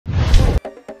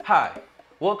Hi,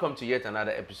 welcome to yet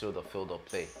another episode of Field of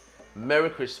Play. Merry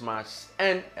Christmas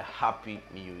and a Happy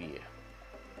New Year.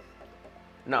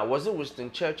 Now, was it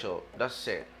Winston Churchill that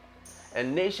said, "A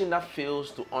nation that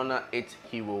fails to honor its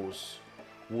heroes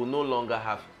will no longer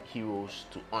have heroes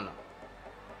to honor"?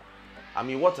 I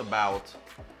mean, what about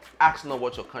ask not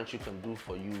what your country can do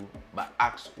for you, but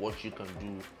ask what you can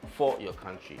do for your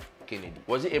country, Kennedy?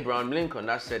 Was it Abraham Lincoln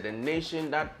that said, "A nation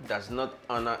that does not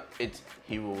honor its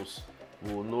heroes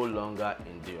will no longer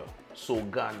endure"? So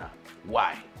Ghana,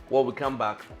 why? When we come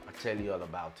back, I'll tell you all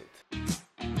about it.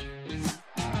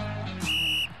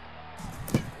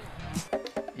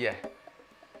 Yeah,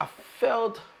 I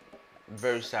felt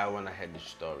very sad when I heard this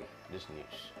story, this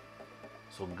news.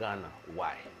 So Ghana,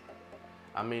 why?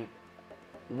 I mean,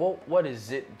 what is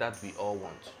it that we all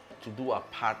want? To do our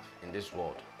part in this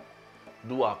world.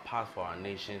 Do our part for our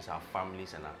nations, our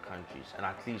families, and our countries. And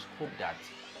at least hope that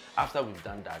after we've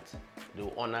done that, they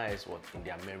will honor us in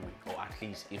their memory. Or at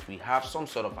least if we have some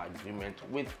sort of agreement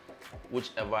with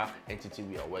whichever entity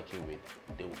we are working with,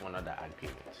 they will honor that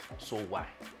agreement. So why?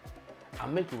 I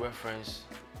make reference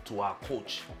to our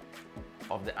coach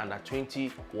of the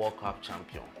Under-20 World Cup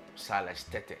champion, Silas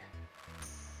Tetteh.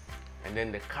 And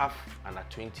then the CAF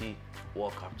Under-20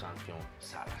 World Cup champion,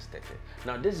 Silas Tetteh.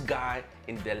 Now this guy,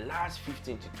 in the last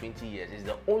 15 to 20 years, is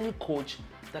the only coach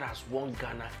that has won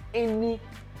Ghana any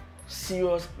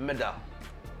serious medal.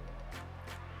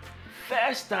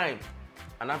 First time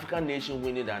an African nation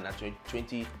winning the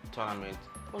Under-20 tournament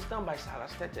was done by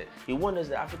Silas Tetteh. He won as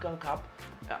the African Cup,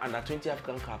 Under-20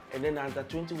 African Cup, and then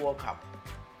Under-20 World Cup.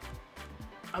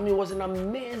 I mean, it was an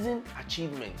amazing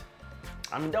achievement.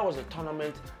 I mean, that was a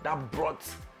tournament that brought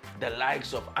the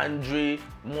likes of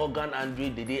Morgan Andre,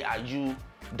 Dede Ayew,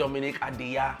 Dominic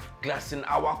Adeya, Glasson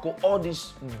Awako, all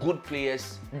these good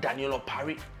players, Daniel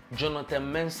Opari,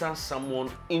 Jonathan Mensah, Samuel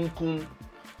Inkum,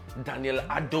 Daniel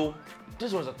Ado.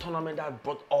 This was a tournament that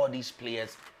brought all these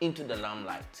players into the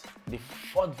limelight. They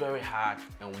fought very hard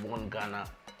and won Ghana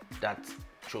that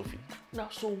trophy. Now,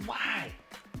 so why?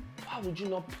 Why would you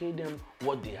not pay them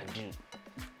what they are due?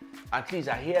 At least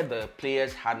I hear the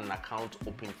players had an account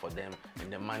open for them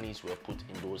and the monies were put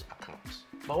in those accounts.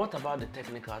 But what about the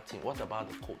technical team? What about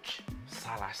the coach,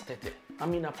 Silas Tetteh? I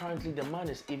mean, apparently the man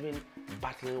is even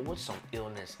battling with some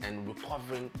illness and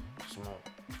recovering small.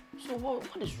 So what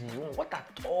is wrong? What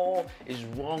at all is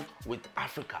wrong with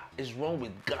Africa? Is wrong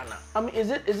with Ghana? I mean,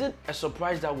 is it a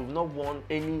surprise that we've not won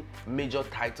any major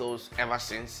titles ever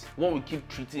since? When we keep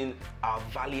treating our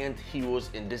valiant heroes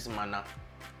in this manner?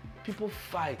 People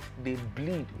fight, they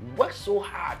bleed, work so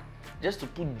hard just to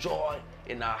put joy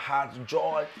in our hearts,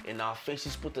 joy in our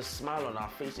faces, put a smile on our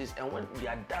faces, and when they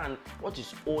are done, what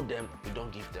is owed them, we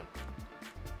don't give them.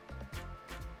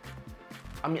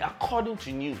 I mean, according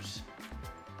to news,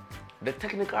 the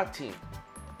technical team,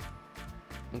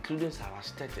 including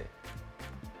Silas Tetteh,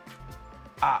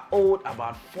 are owed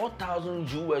about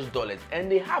 $4,000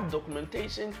 and they have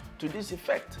documentation to this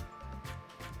effect.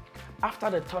 After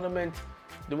the tournament,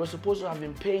 they were supposed to have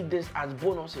been paid this as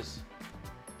bonuses.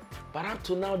 But up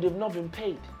to now, they've not been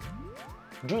paid.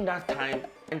 During that time,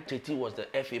 Nyan Tetteh was the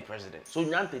FA president. So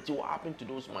Nyan Tetteh, what happened to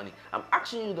those money? I'm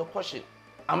asking you the question.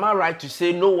 Am I right to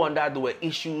say no wonder there were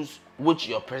issues with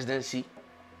your presidency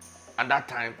at that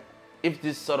time, if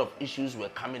these sort of issues were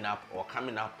coming up or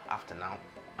coming up after now?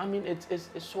 I mean, it's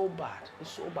so bad. It's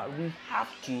so bad. We have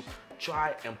to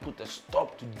try and put a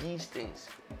stop to these things.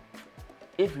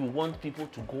 If we want people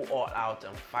to go all out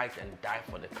and fight and die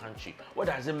for the country, what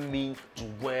does it mean to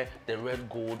wear the red,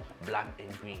 gold, black,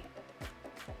 and green?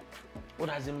 What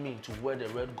does it mean to wear the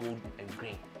red, gold, and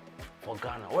green for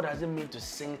Ghana? What does it mean to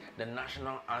sing the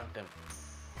national anthem?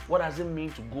 What does it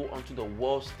mean to go onto the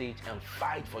world stage and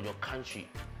fight for your country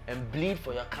and bleed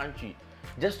for your country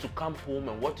just to come home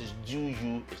and what is due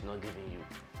you is not given you?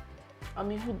 I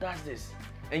mean, who does this?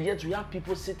 And yet we have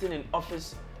people sitting in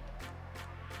office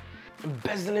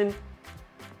embezzling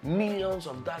millions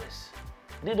of dollars.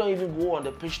 They don't even go on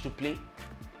the pitch to play.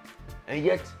 And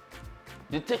yet,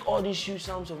 they take all these huge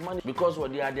sums of money because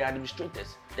they are the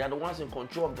administrators. They are the ones in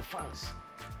control of the funds.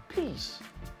 Please,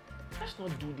 let's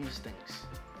not do these things.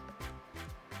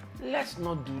 Let's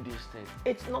not do these things.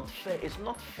 It's not fair. It's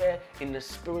not fair in the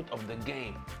spirit of the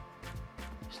game.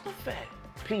 It's not fair.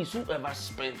 Please, whoever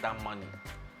spent that money,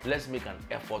 let's make an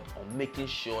effort on making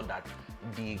sure that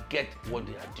they get what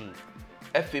they are due.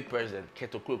 FA President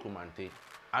Ketokwe Kumante,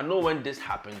 I know when this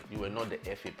happened, you were not the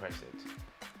FA President,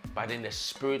 but in the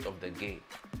spirit of the game,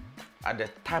 are the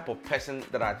type of person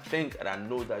that I think and I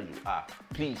know that you are,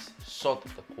 please sort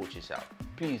the coaches out.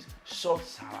 Please sort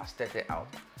Silas Tetteh out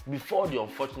before the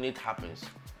unfortunate happens.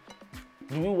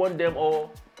 Do we want them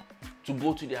all to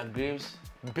go to their graves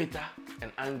bitter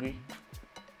and angry?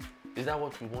 Is that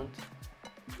what we want?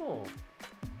 No.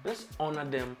 Let's honor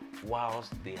them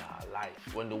whilst they are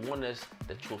alive. When they won us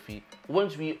the trophy,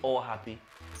 weren't we all happy?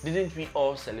 Didn't we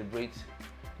all celebrate?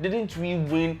 Didn't we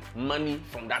win money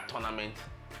from that tournament?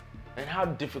 And how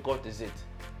difficult is it?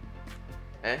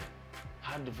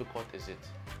 How difficult is it?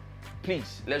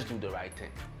 Please, let's do the right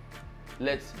thing.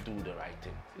 Let's do the right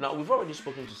thing. Now, we've already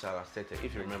spoken to Silas Tetteh,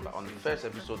 if you remember, on the first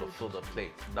episode of Field of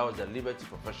Play. That was the Liberty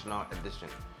Professional Edition.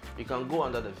 You can go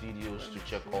under the videos to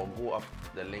check, or go up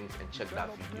the links and check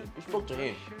that video. We spoke to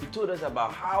him. He told us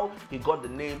about how he got the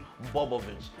name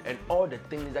Bobovich and all the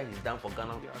things that he's done for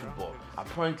Ghana football.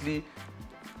 Apparently,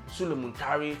 Sule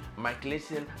Muntari, Mike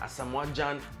Leeson, Asamoah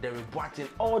Gyan, Derek Boateng,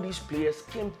 all these players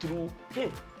came through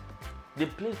him. They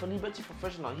played for Liberty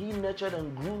Professional. He nurtured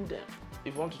and groomed them.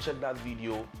 If you want to check that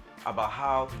video about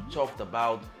how he talked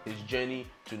about his journey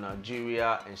to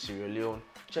Nigeria and Sierra Leone,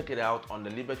 check it out on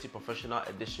the Liberty Professional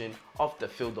Edition of the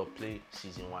Field of Play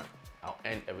Season 1. I'll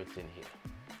end everything here.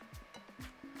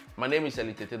 My name is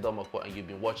Silas Tetteh and you've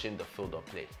been watching the Field of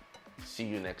Play. See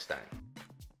you next time.